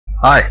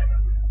Hi.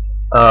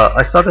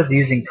 I started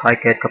using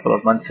KiCAD a couple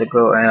of months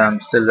ago, and I'm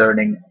still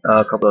learning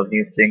a couple of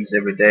new things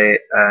every day.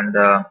 And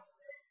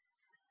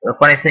the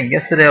funny thing,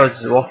 yesterday I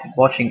was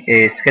watching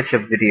a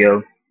SketchUp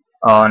video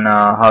on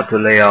how to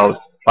lay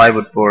out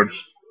plywood boards,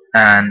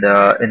 and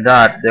in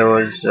that there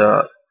was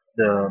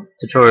the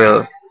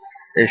tutorial.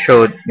 They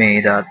showed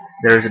me that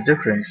there is a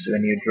difference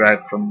when you drag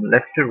from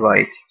left to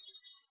right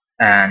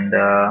and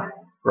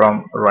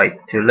from right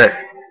to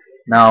left.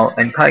 Now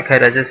in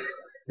KiCad I just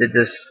did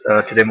this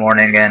today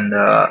morning, and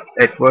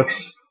it works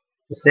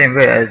the same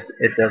way as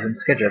it does in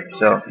SketchUp.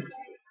 So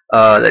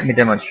let me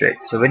demonstrate.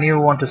 So when you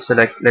want to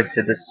select, let's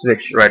say, the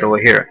switch right over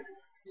here,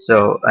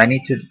 so I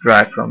need to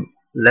drag from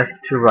left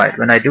to right.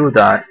 When I do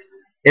that,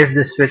 if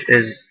the switch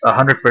is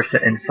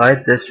 100%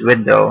 inside this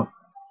window,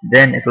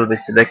 then it will be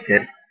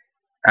selected,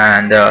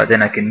 and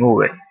then I can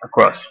move it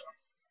across.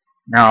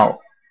 Now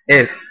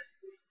if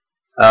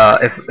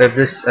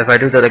I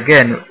do that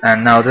again,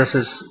 and now this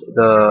is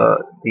the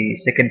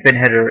second pin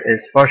header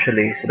is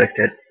partially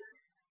selected,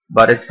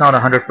 but it's not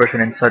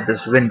 100% inside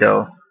this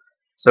window,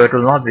 so it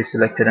will not be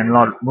selected and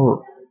not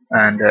move.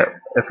 And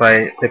if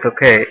I click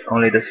OK,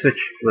 only the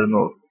switch will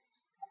move.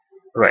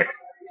 Right.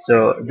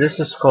 So this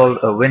is called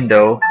a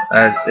window,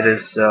 as it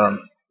is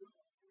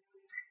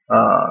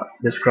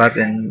described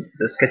in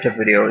the SketchUp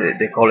video.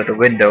 They call it a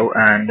window,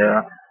 and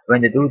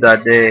when they do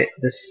that,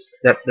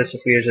 this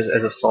appears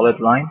as a solid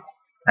line,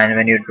 and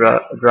when you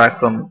drag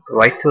from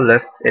right to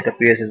left, it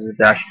appears as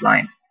a dashed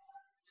line.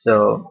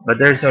 So, but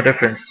there is no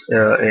difference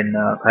in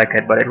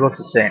KiCad, but it works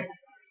the same.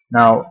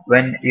 Now,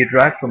 when you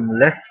drag from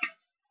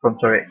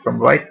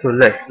right to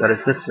left, that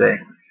is this way,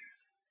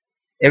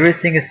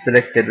 everything is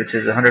selected, which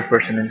is 100%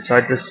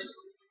 inside this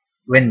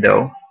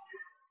window,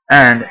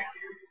 and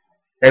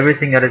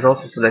everything that is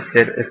also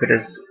selected if it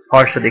is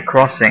partially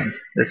crossing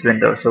this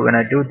window. So when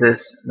I do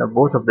this, now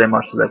both of them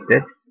are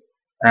selected,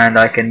 and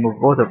I can move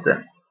both of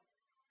them.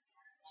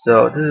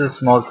 So this is a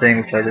small thing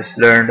which I just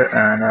learned,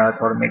 and I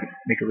thought I'd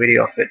make a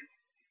video of it.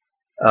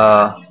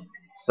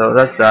 So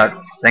that's that.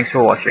 Thanks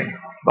for watching.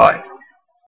 Bye.